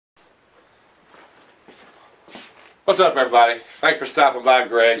What's up, everybody? Thanks for stopping by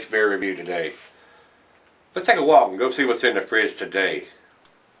Greg's Beer Review today. Let's take a walk and go see what's in the fridge today.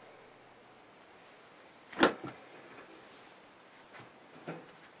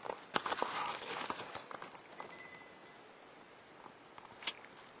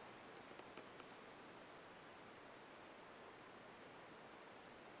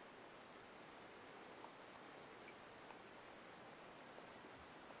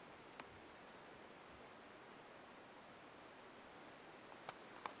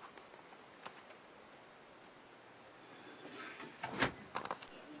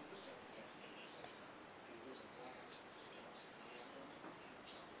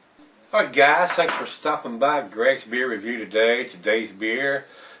 Alright guys, thanks for stopping by Greg's Beer Review today. Today's beer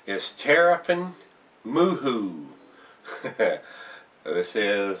is Terrapin Moo. This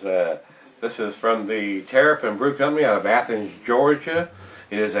is from the Terrapin Brew Company out of Athens, Georgia.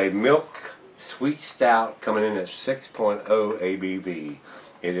 It is a milk sweet stout coming in at 6.0 ABV.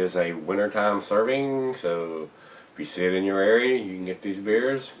 It is a wintertime serving, so if you see it in your area, you can get these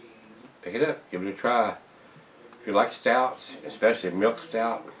beers. Pick it up, give it a try. If you like stouts, especially milk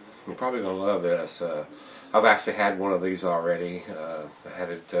stout, you're probably going to love this. I've actually had one of these already. I had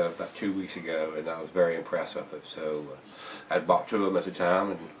it about 2 weeks ago, and I was very impressed with it. So I bought two of them at the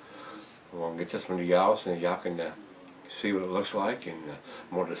time, and I'm going to get this one to y'all so y'all can see what it looks like, and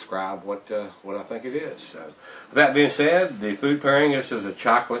I'm going to describe what I think it is. So with that being said, the food pairing, this is a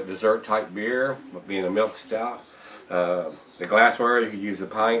chocolate dessert type beer, being a milk stout. The glassware, you could use the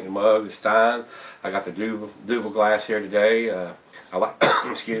pint, the mug, the stein. I got the Duvel glass here today. I like,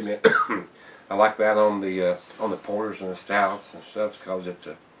 excuse me, I like that on the porters and the stouts and stuff because it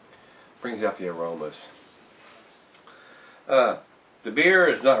brings out the aromas. The beer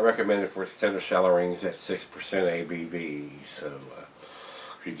is not recommended for standard shallowings at 6% ABV. So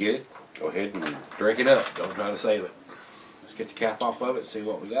if you get it, go ahead and drink it up. Don't try to save it. Let's get the cap off of it and see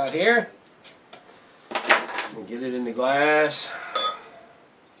what we got here. And get it in the glass.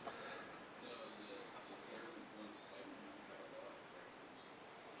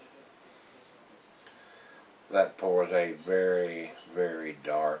 That pours a very, very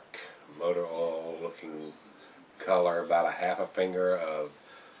dark motor oil looking color, about a half a finger of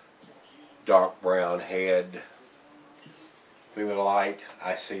dark brown head. Through the light,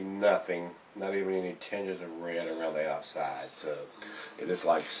 I see nothing, not even any tinges of red around the outside. So it is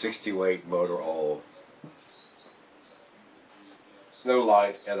like 60 weight motor oil. No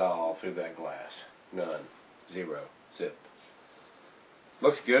light at all through that glass. None. Zero. Zip.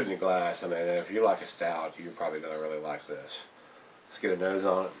 Looks good in the glass. I mean, if you like a stout, you're probably going to really like this. Let's get a nose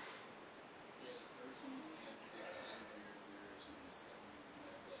on it.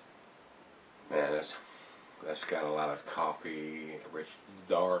 Man, that's got a lot of coffee, rich,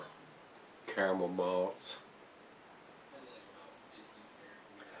 dark caramel malts.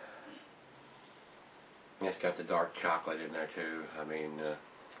 It's got the dark chocolate in there too. I mean,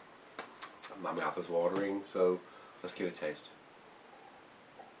 my mouth is watering, so let's get a taste.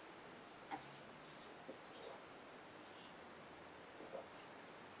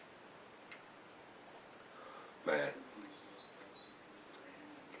 Man,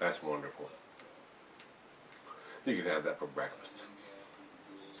 that's wonderful. You can have that for breakfast.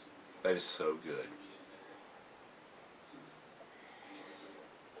 That is so good.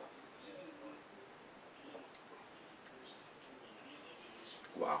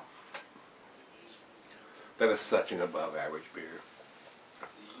 Wow. That is such an above average beer.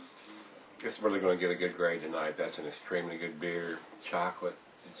 It's really going to get a good grade tonight. That's an extremely good beer. Chocolate.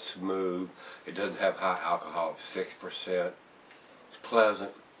 It's smooth. It doesn't have high alcohol. It's 6%. It's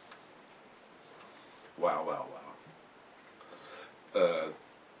pleasant. Wow, wow, wow.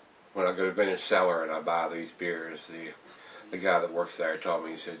 When I go to Vintage Cellar and I buy these beers, the guy that works there told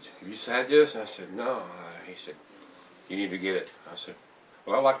me, he said, "Have you had this?" And I said, "No." He said, "You need to get it." I said,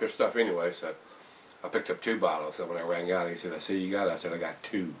 "Well, I like their stuff anyway," so I picked up 2 bottles. So when I rang out, he said, "I see you got it." I said, "I got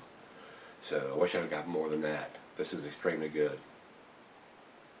 2. So I wish I'd got more than that. This is extremely good.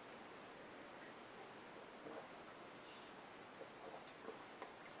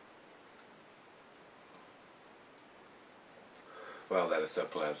 Well, that is so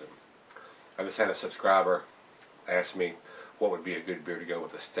pleasant. I just had a subscriber ask me what would be a good beer to go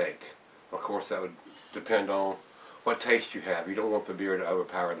with a steak. Of course, that would depend on what taste you have. You don't want the beer to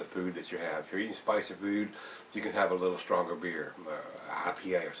overpower the food that you have. If you're eating spicy food, you can have a little stronger beer,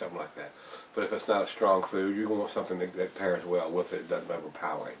 IPA or something like that. But if it's not a strong food, you want something that pairs well with it, doesn't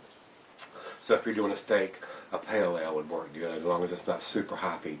overpower it. So if you're doing a steak, a pale ale would work good, as long as it's not super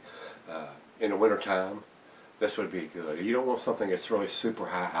hoppy. In the wintertime, this would be good. You don't want something that's really super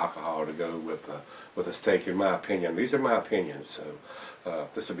high alcohol to go with a steak, in my opinion. These are my opinions, so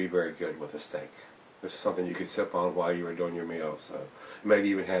this would be very good with a steak. This is something you could sip on while you were doing your meal, so maybe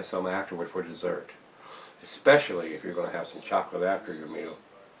even have some afterward for dessert. Especially if you're going to have some chocolate after your meal.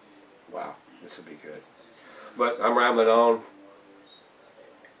 Wow, this would be good. But I'm rambling on.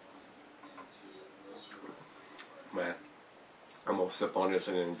 Man, I'm going to sip on this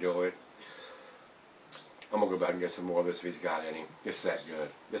and enjoy it. I'm going to go back and get some more of this if he's got any. It's that good.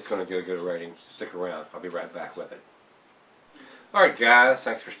 It's going to get a good rating. Stick around. I'll be right back with it. Alright guys,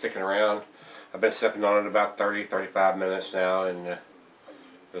 thanks for sticking around. I've been sipping on it about 30-35 minutes now, and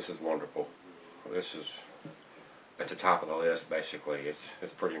this is wonderful. This is at the top of the list, basically.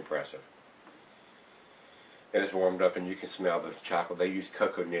 It's pretty impressive. And it's warmed up, and you can smell the chocolate. They use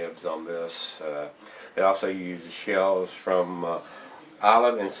cocoa nibs on this. They also use the shells from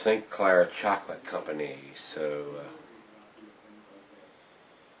Olive and St. Clair Chocolate Company. So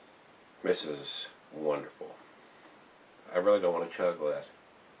this is wonderful. I really don't want to chug less.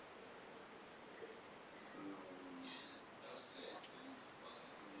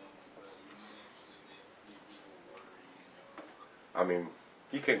 I mean,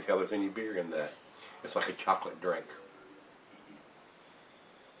 you can't tell there's any beer in that. It's like a chocolate drink.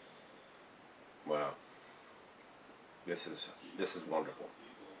 Wow. This is wonderful.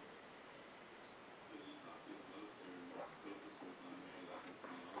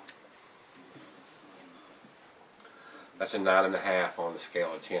 That's a 9.5 on the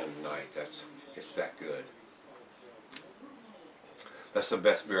scale of 10 tonight. It's that good. That's the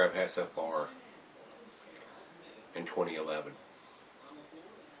best beer I've had so far in 2011.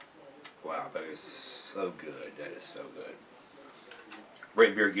 Wow, that is so good. That is so good.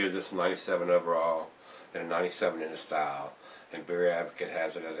 Great Beer gives this a 97 overall and a 97 in the style, and Beer Advocate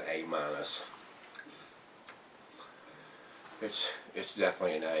has it as an A-. It's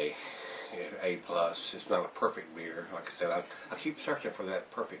definitely an A+. It's not a perfect beer. Like I said, I keep searching for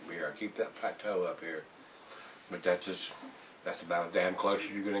that perfect beer. I keep that plateau up here, but that's about as damn close as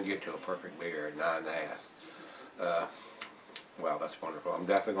you're going to get to a perfect beer, 9.5. Wow, that's wonderful. I'm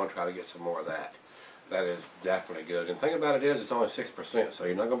definitely going to try to get some more of that. That is definitely good. And the thing about it is, it's only 6%, so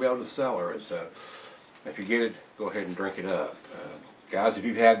you're not going to be able to cellar it. So if you get it, go ahead and drink it up. Guys, if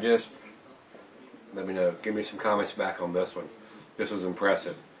you've had this, let me know. Give me some comments back on this one. This was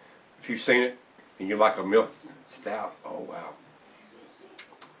impressive. If you've seen it and you like a milk stout, oh wow.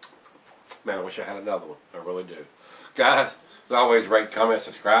 Man, I wish I had another one. I really do. Guys, as always, rate, comment,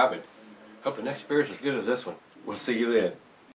 subscribe, and hope the next beer is as good as this one. We'll see you then.